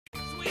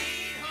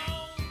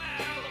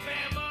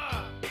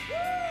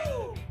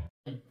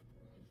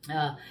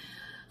Uh,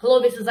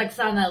 Hello, this is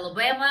Oksana,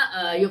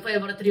 Alabama, your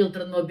favorite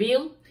realtor in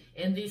Mobile.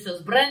 And this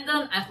is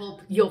Brandon. I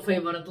hope your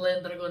favorite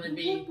lender gonna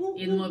be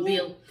in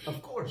Mobile.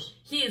 Of course.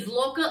 He is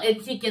local and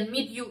he can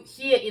meet you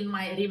here in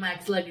my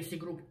Remax Legacy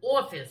Group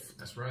office.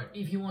 That's right.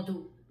 If you want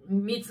to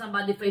meet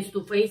somebody face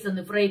to face and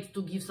afraid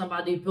to give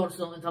somebody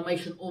personal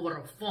information over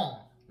a phone.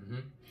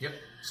 Yep.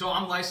 So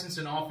I'm licensed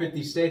in all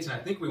 50 states, and I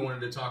think we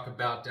wanted to talk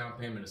about down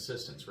payment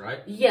assistance, right?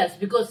 Yes,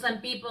 because some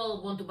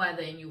people want to buy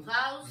their new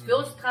house,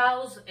 first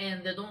house,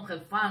 and they don't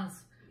have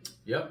funds.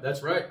 Yep,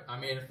 that's right. I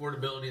mean,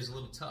 affordability is a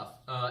little tough.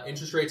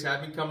 Interest rates have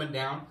been coming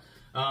down.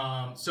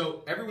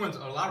 So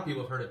a lot of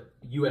people have heard of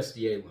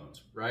USDA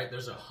loans, right?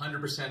 There's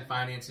 100%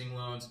 financing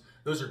loans.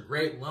 Those are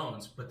great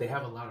loans, but they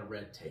have a lot of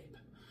red tape.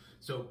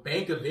 So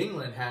Bank of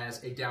England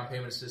has a down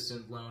payment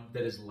assistance loan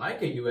that is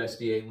like a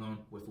USDA loan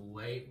with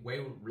way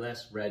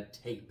less red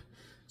tape.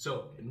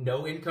 So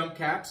no income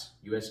caps.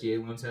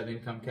 USDA loans have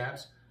income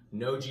caps.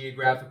 No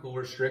geographical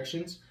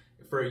restrictions.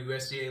 For a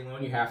USDA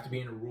loan, you have to be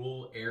in a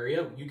rural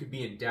area. You could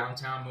be in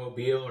downtown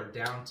Mobile or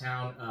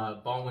downtown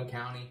Baldwin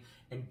County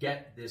and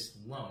get this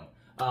loan.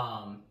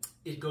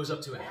 It goes up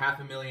to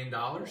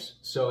 $500,000,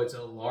 so it's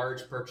a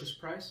large purchase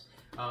price.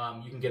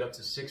 You can get up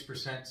to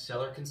 6%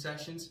 seller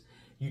concessions.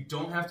 You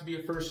don't have to be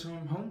a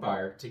first-home home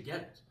buyer to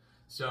get it.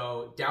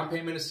 So down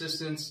payment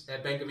assistance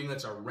at Bank of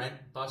England's a rent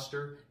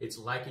buster. It's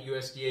like a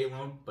USDA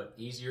loan, but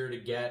easier to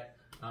get.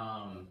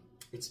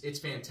 It's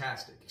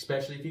fantastic,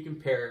 especially if you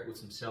compare it with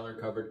some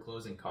seller-covered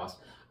closing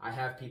costs. I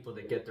have people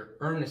that get their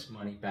earnest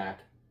money back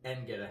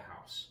and get a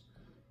house.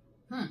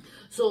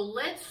 So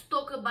let's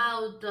talk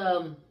about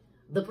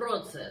the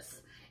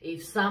process.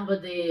 If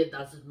somebody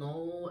doesn't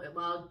know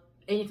about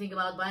anything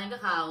about buying a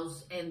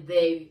house and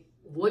they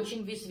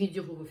watching this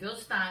video for the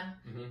first time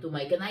to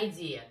make an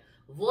idea,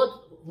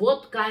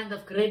 what kind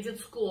of credit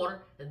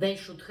score they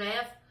should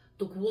have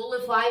to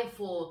qualify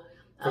for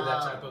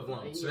that type of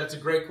loan. So that's a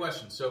great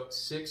question. So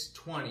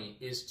 620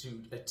 is to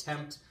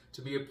attempt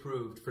to be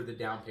approved for the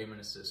down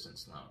payment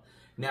assistance loan.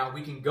 Now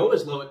we can go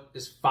as low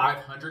as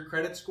 500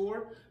 credit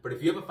score, but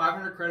if you have a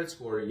 500 credit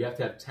score, you have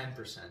to have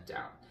 10%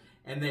 down.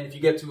 And then if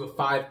you get to a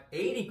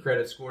 580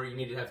 credit score, you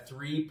need to have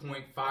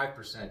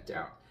 3.5%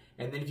 down.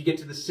 And then if you get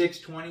to the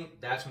 620,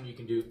 that's when you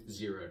can do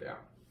 0 down.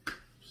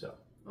 So.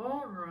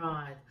 All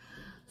right.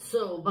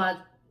 So, but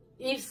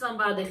if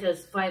somebody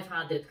has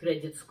 500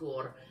 credit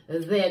score,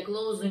 their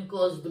closing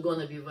costs are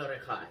gonna be very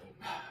high.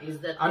 Is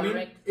that correct? I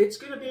mean, it's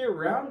gonna be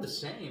around the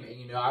same. And,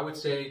 you know, I would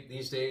say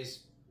these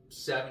days,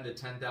 $7,000 to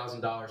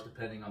 $10,000,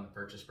 depending on the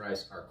purchase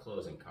price, are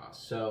closing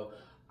costs. So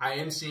I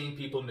am seeing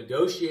people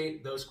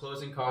negotiate those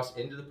closing costs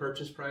into the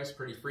purchase price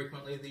pretty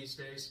frequently these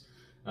days.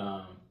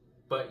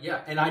 But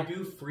yeah, and I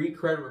do free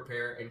credit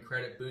repair and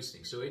credit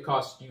boosting. So it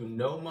costs you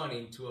no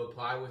money to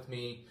apply with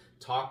me.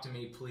 Talk to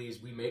me,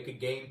 please. We make a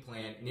game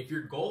plan. And if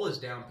your goal is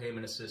down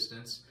payment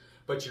assistance,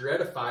 but you're at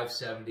a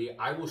 570,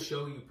 I will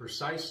show you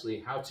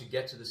precisely how to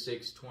get to the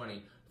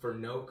 620 for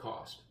no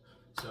cost.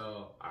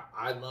 So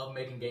I love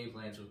making game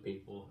plans with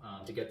people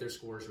to get their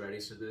scores ready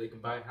so that they can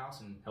buy a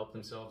house and help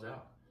themselves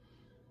out.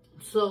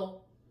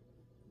 So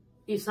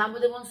if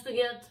somebody wants to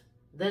get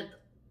that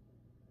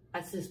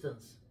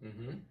assistance,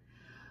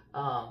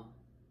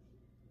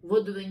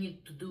 what do they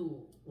need to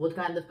do? What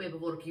kind of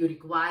paperwork you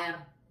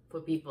require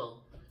for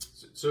people?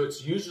 So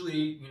it's usually,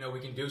 you know, we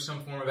can do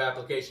some form of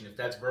application. If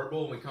that's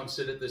verbal and we come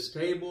sit at this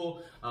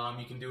table,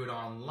 you can do it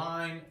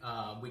online.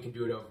 We can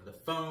do it over the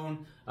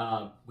phone.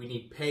 We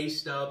need pay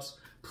stubs.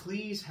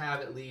 Please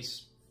have at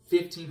least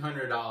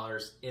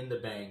 $1,500 in the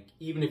bank,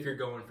 even if you're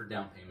going for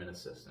down payment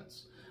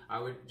assistance.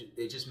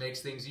 It just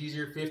makes things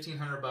easier.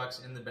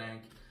 $1,500 in the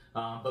bank.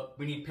 But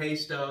we need pay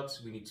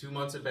stubs. We need 2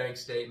 months of bank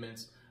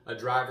statements, a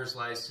driver's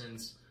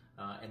license,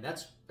 and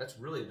that's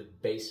really the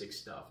basic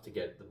stuff to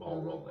get the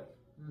ball rolling.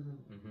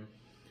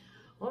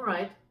 All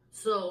right.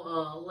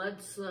 So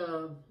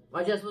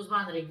I just was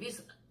wondering,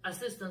 this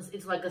assistance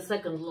is like a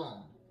second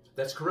loan.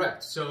 That's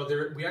correct. So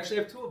we actually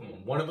have 2 of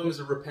them. One of them is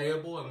a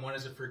repayable and one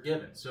is a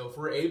forgiven. So if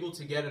we're able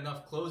to get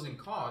enough closing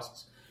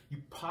costs,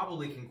 you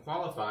probably can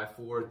qualify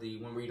for the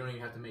one where you don't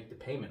even have to make the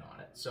payment on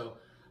it. So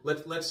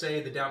let's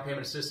say the down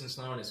payment assistance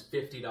loan is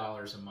 $50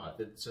 a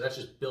month. So that's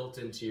just built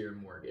into your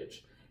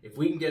mortgage. If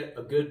we can get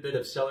a good bit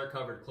of seller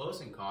covered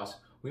closing costs,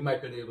 we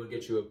might be able to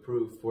get you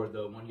approved for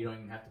the one you don't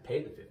even have to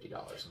pay the $50 a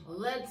month.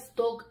 Let's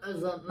talk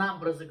as a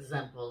numbers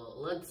example.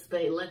 Let's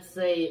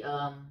say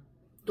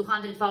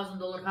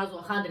 $200,000 house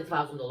or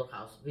 $100,000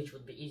 house, which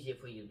would be easier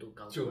for you to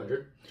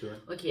calculate.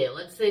 200. Okay,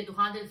 let's say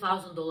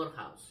 $200,000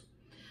 house.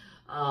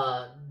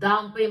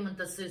 Down payment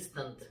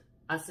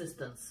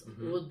assistance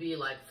would be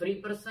like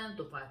 3%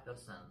 to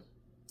 5%.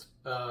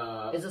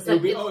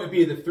 It'd be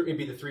the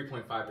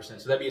 3.5%.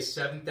 So that'd be a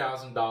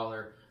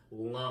 $7,000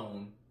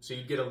 loan. So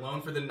you'd get a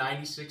loan for the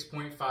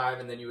 96.5,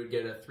 and then you would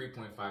get a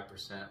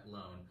 3.5%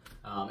 loan.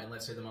 And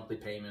let's say the monthly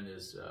payment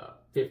is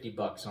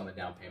 $50 on the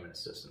down payment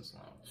assistance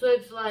loan. So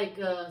it's like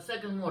a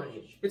second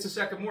mortgage. It's a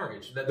second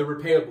mortgage that the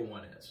repayable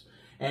one is.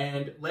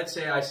 And let's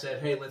say I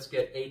said, hey, let's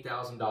get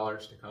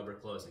 $8,000 to cover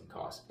closing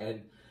costs.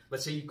 And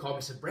let's say you called me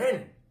and said,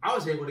 Brandon, I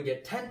was able to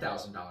get $10,000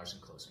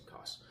 in closing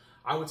costs.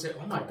 I would say,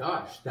 oh my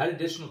gosh, that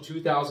additional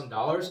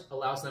 $2,000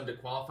 allows them to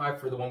qualify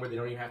for the one where they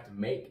don't even have to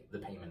make the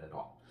payment at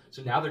all.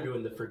 So now they're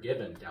doing the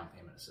forgiven down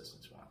payment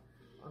assistance one.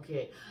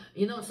 Okay.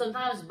 You know,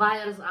 sometimes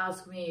buyers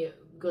ask me,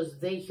 because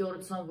they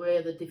heard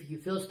somewhere that if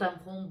you're first-time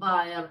home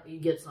buyer, you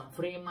get some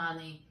free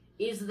money.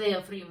 Is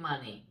there free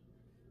money?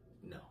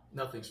 No,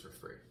 nothing's for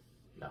free.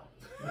 No.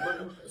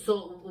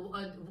 So,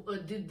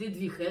 did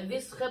we have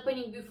this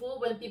happening before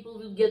when people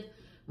will get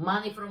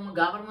money from a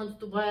government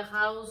to buy a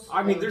house?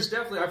 I mean, there's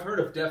definitely, have heard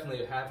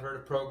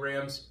of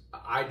programs.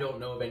 I don't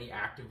know of any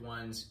active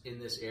ones in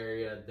this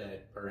area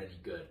that are any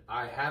good.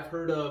 I have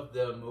heard of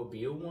the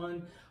Mobile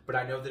one, but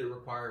I know that it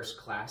requires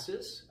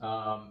classes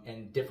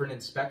and different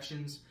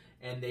inspections,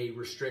 and they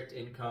restrict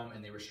income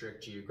and they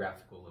restrict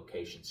geographical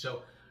location.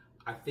 So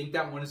I think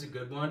that one is a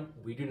good one.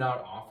 We do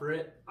not offer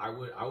it. I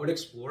would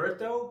explore it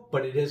though,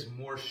 but it is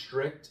more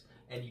strict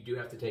and you do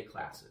have to take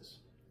classes.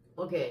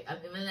 Okay,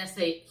 when I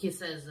say, he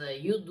says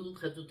you do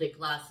have to take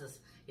classes,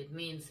 it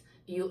means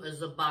you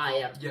as a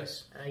buyer,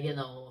 yes, you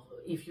know,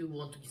 if you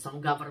want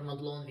some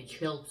government loan which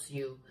helps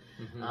you,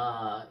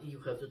 you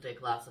have to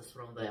take classes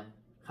from them,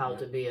 how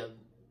to be a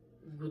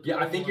good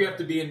I think you have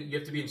to be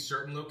in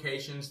certain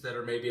locations that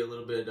are maybe a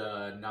little bit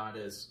not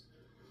as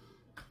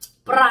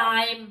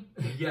prime,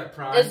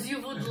 prime as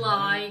you would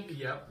like.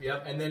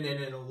 Yep, and then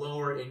in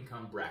lower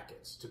income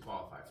brackets to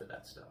qualify for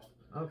that stuff.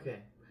 Okay.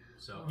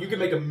 So you can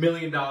make $1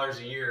 million a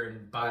year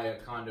and buy a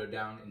condo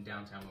down in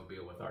downtown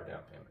Mobile with our down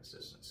payment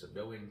assistance. So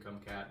no income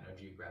cap, no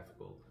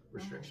geographical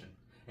restriction,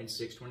 and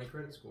 620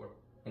 credit score.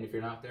 And if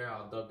you're not there,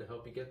 I'll love to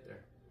help you get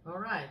there. All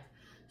right.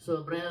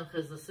 So Brandon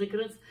has the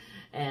secrets,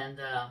 and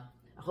I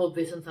hope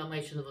this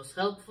information was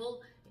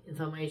helpful.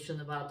 Information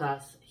about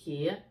us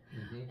here,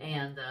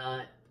 and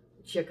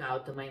check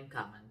out the main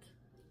comment.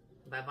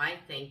 Bye-bye.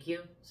 Thank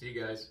you. See you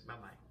guys.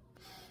 Bye-bye.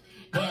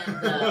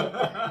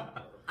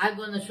 And I'm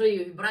going to show you,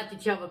 we brought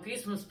each other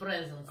Christmas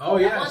presents. Oh,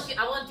 yes.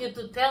 I want you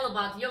to tell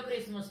about your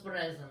Christmas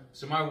present.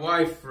 So my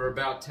wife, for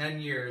about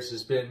 10 years,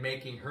 has been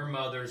making her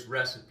mother's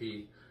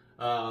recipe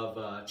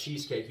of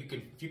cheesecake.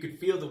 If you could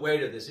feel the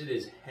weight of this, it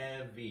is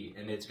heavy.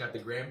 And it's got the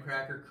graham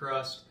cracker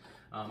crust.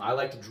 I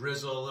like to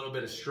drizzle a little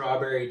bit of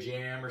strawberry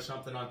jam or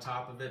something on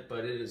top of it,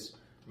 but it is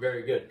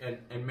very good.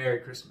 And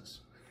Merry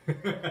Christmas.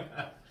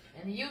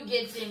 And you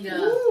getting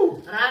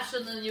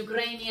Russian and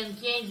Ukrainian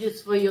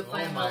candies for your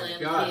family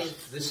and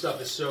kids. This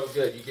stuff is so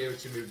good. You gave it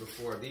to me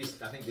before.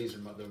 I think these are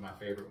my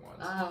favorite ones.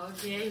 Oh,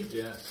 okay.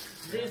 Yes.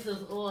 This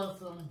is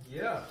awesome.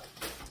 Yeah.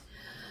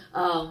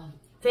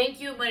 Thank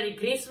you. Merry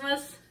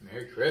Christmas.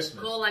 Merry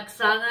Christmas. Call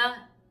Oksana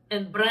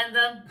and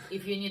Brandon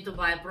if you need to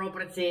buy a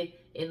property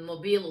in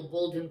Mobile or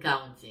Baldwin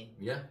County.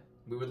 Yeah.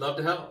 We would love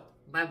to help.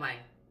 Bye-bye.